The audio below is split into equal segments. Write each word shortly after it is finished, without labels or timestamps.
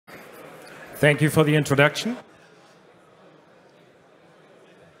Thank you for the introduction.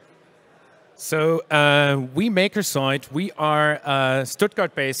 So we Makersite, we are a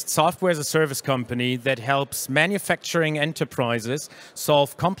Stuttgart-based software as a service company that helps manufacturing enterprises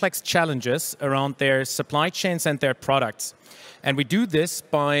solve complex challenges around their supply chains and their products. And we do this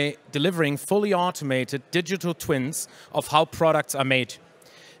by delivering fully automated digital twins of how products are made.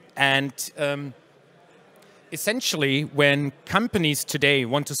 And essentially, when companies today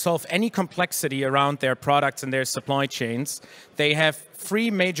want to solve any complexity around their products and their supply chains, they have three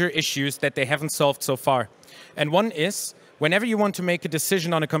major issues that they haven't solved so far. And one is, whenever you want to make a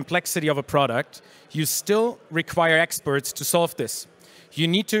decision on a complexity of a product, you still require experts to solve this. You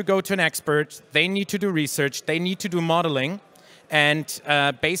need to go to an expert, they need to do research, they need to do modeling, and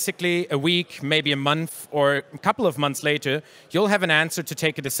basically a week, maybe a month, or a couple of months later, you'll have an answer to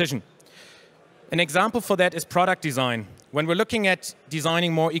take a decision. An example for that is product design. When we're looking at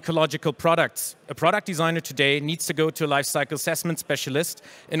designing more ecological products, a product designer today needs to go to a life cycle assessment specialist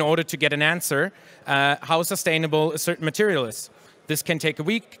in order to get an answer how sustainable a certain material is. This can take a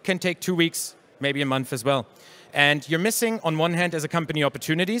week, can take 2 weeks, maybe a month as well. And you're missing, on one hand, as a company,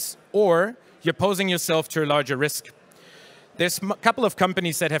 opportunities, or you're posing yourself to a larger risk. There's a couple of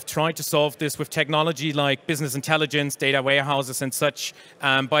companies that have tried to solve this with technology like business intelligence, data warehouses and such,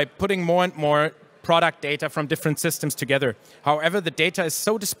 by putting more and more product data from different systems together. However, the data is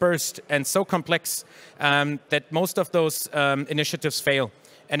so dispersed and so complex that most of those initiatives fail.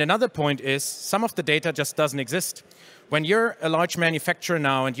 And another point is, some of the data just doesn't exist. When you're a large manufacturer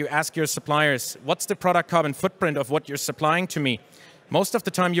now and you ask your suppliers, what's the product carbon footprint of what you're supplying to me? Most of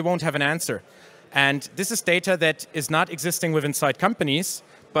the time you won't have an answer. And this is data that is not existing within inside companies,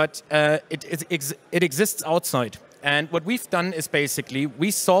 but it exists outside. And what we've done is basically,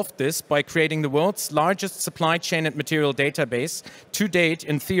 we solved this by creating the world's largest supply chain and material database to date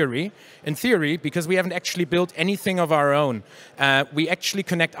in theory. In theory, because we haven't actually built anything of our own. We actually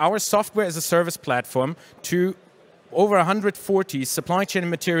connect our software as a service platform to over 140 supply chain and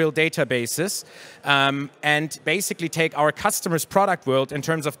material databases, and basically take our customers' product world in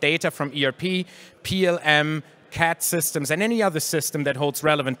terms of data from ERP, PLM, CAD systems, and any other system that holds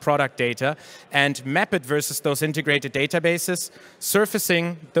relevant product data, and map it versus those integrated databases,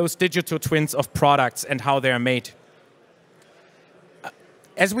 surfacing those digital twins of products and how they are made.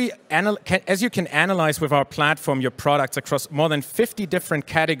 As you can analyze with our platform your products across more than 50 different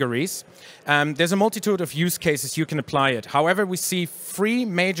categories, there's a multitude of use cases you can apply it. However, we see three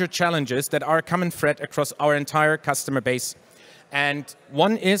major challenges that are a common thread across our entire customer base. And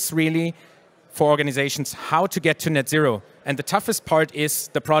one is really, for organizations, how to get to net zero. And the toughest part is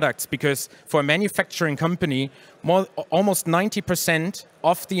the products, because for a manufacturing company, almost 90%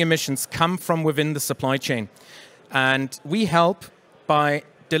 of the emissions come from within the supply chain. And we help by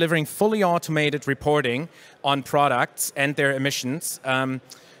delivering fully automated reporting on products and their emissions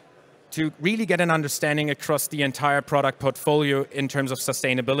to really get an understanding across the entire product portfolio in terms of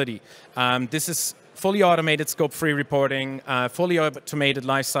sustainability. This is fully automated scope 3 reporting, fully automated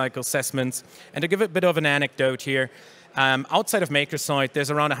life cycle assessments. And to give a bit of an anecdote here, outside of Makersite,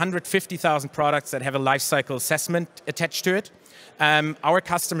 there's around 150,000 products that have a life cycle assessment attached to it. Our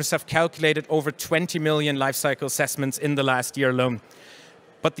customers have calculated over 20 million life cycle assessments in the last year alone.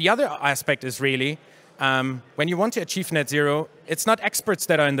 But the other aspect is really, when you want to achieve net zero, it's not experts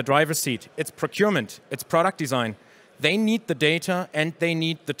that are in the driver's seat. It's procurement, it's product design. They need the data and they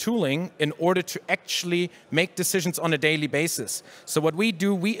need the tooling in order to actually make decisions on a daily basis. So what we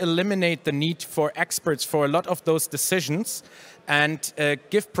do, we eliminate the need for experts for a lot of those decisions and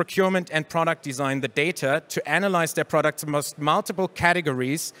give procurement and product design the data to analyze their products across multiple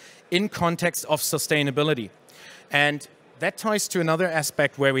categories in context of sustainability. And that ties to another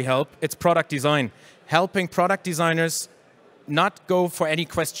aspect where we help. It's product design. Helping product designers not go for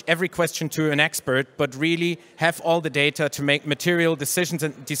every question to an expert, but really have all the data to make material decisions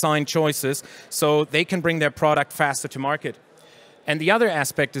and design choices so they can bring their product faster to market. And the other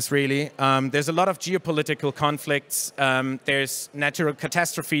aspect is really, there's a lot of geopolitical conflicts, there's natural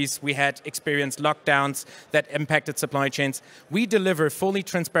catastrophes, we had experienced lockdowns that impacted supply chains. We deliver fully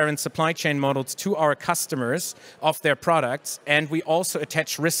transparent supply chain models to our customers of their products, and we also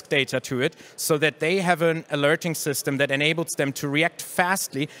attach risk data to it so that they have an alerting system that enables them to react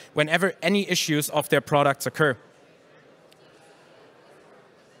fastly whenever any issues of their products occur.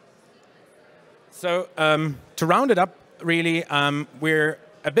 So to round it up, really, we're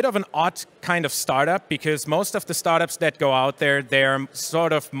a bit of an odd kind of startup, because most of the startups that go out there, they're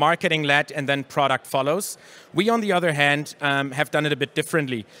sort of marketing-led and then product follows. We, on the other hand, have done it a bit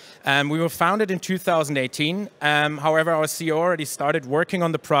differently. We were founded in 2018. However, our CEO already started working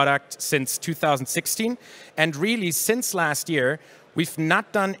on the product since 2016. And really, since last year, we've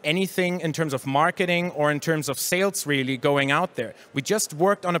not done anything in terms of marketing or in terms of sales really going out there. We just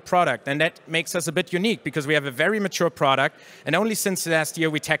worked on a product, and that makes us a bit unique because we have a very mature product, and only since last year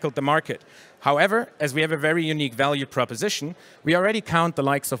we tackled the market. However, as we have a very unique value proposition, we already count the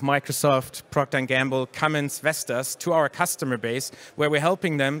likes of Microsoft, Procter & Gamble, Cummins, Vestas to our customer base, where we're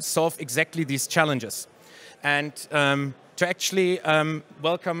helping them solve exactly these challenges. And to actually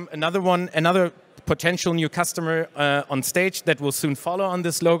welcome another potential new customer on stage that will soon follow on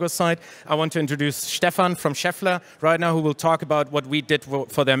this logo side, I want to introduce Stephan from Schaeffler right now, who will talk about what we did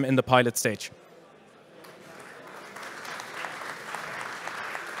for them in the pilot stage.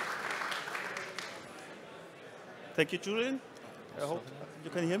 Thank you, Julian. I hope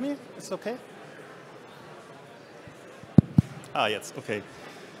you can hear me. It's okay? Ah, yes, okay.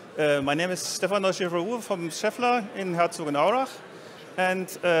 My name is Stephan Neuschäfer-Rube from Schaeffler in Herzogenaurach, and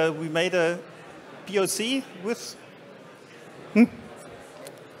we made a POC with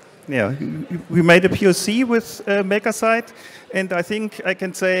we made a POC with Makersite, and I think I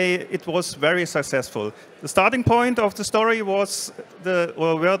can say it was very successful. The starting point of the story was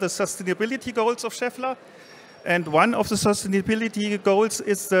were the sustainability goals of Schaeffler, and one of the sustainability goals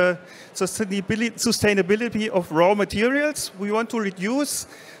is the sustainability of raw materials. We want to reduce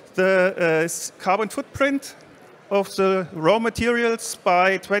the carbon footprint of the raw materials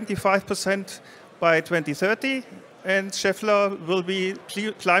by 25% by 2030, and Schaeffler will be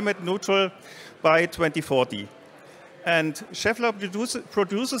climate neutral by 2040. And Schaeffler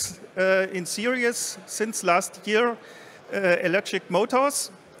produces in series since last year electric motors,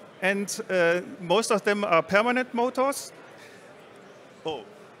 and most of them are permanent motors. Oh.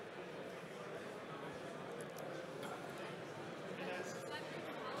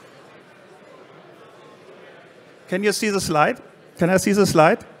 Can you see the slide? Can I see the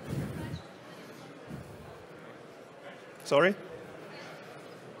slide? Sorry?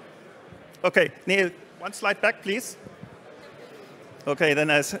 Okay, Neil, one slide back, please. Okay,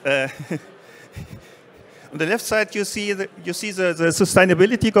 then on the left side you see the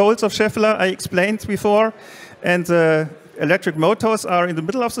sustainability goals of Schaeffler I explained before, and the electric motors are in the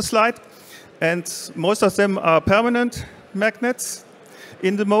middle of the slide, and most of them are permanent magnets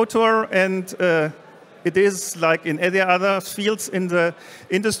in the motor, and it is like in any other fields in the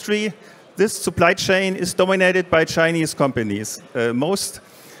industry. This supply chain is dominated by Chinese companies. Most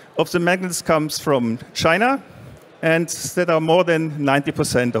of the magnets comes from China, and that are more than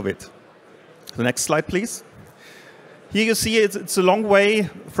 90% of it. The next slide, please. Here you see it's a long way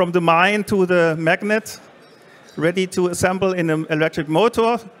from the mine to the magnet, ready to assemble in an electric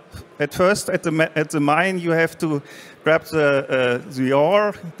motor. At first, at the mine, you have to grab the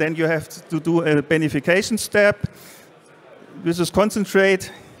ore, then you have to do a beneficiation step. This is concentrate.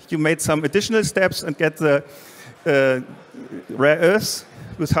 You made some additional steps and get the rare earths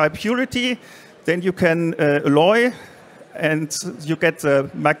with high purity. Then you can alloy, and you get the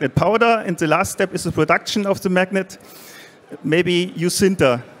magnet powder. And the last step is the production of the magnet. Maybe you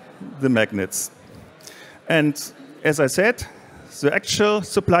sinter the magnets. And as I said, the actual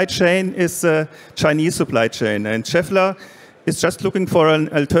supply chain is the Chinese supply chain. And Schaeffler is just looking for an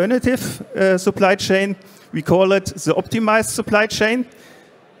alternative supply chain. We call it the optimized supply chain.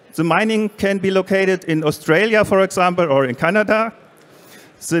 The mining can be located in Australia, for example, or in Canada.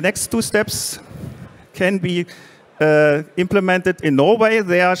 The next two steps can be implemented in Norway.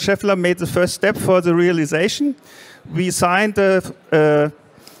 There, Schaeffler made the first step for the realization. We signed a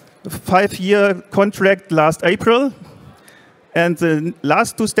 5-year contract last April, and the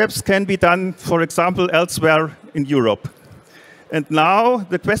last two steps can be done, for example, elsewhere in Europe. And now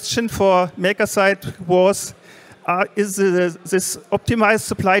the question for Makersite was, is this optimized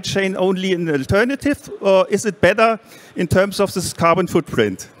supply chain only an alternative, or is it better in terms of this carbon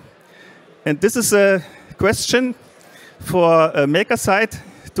footprint? And this is a question for Makersite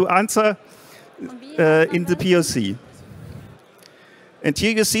to answer in the POC. And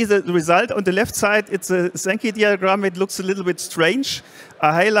here you see the result on the left side. It's a Sankey diagram. It looks a little bit strange.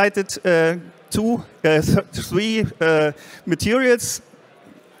 I highlighted three materials: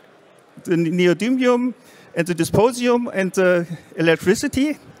 the neodymium and the dysprosium and the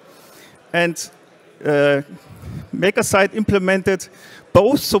electricity. And Makersite implemented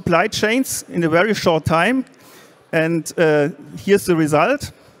both supply chains in a very short time. And here's the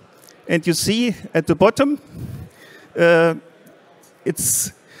result. And you see at the bottom,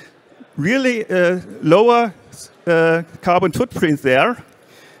 it's really lower carbon footprint there.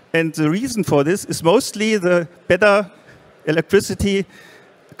 And the reason for this is mostly the better electricity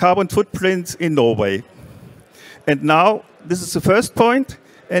carbon footprint in Norway. And now, this is the first point,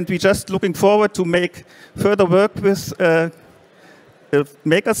 and we're just looking forward to make further work with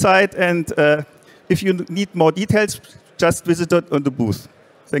Makersite. And if you need more details, just visit it on the booth.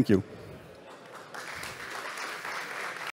 Thank you.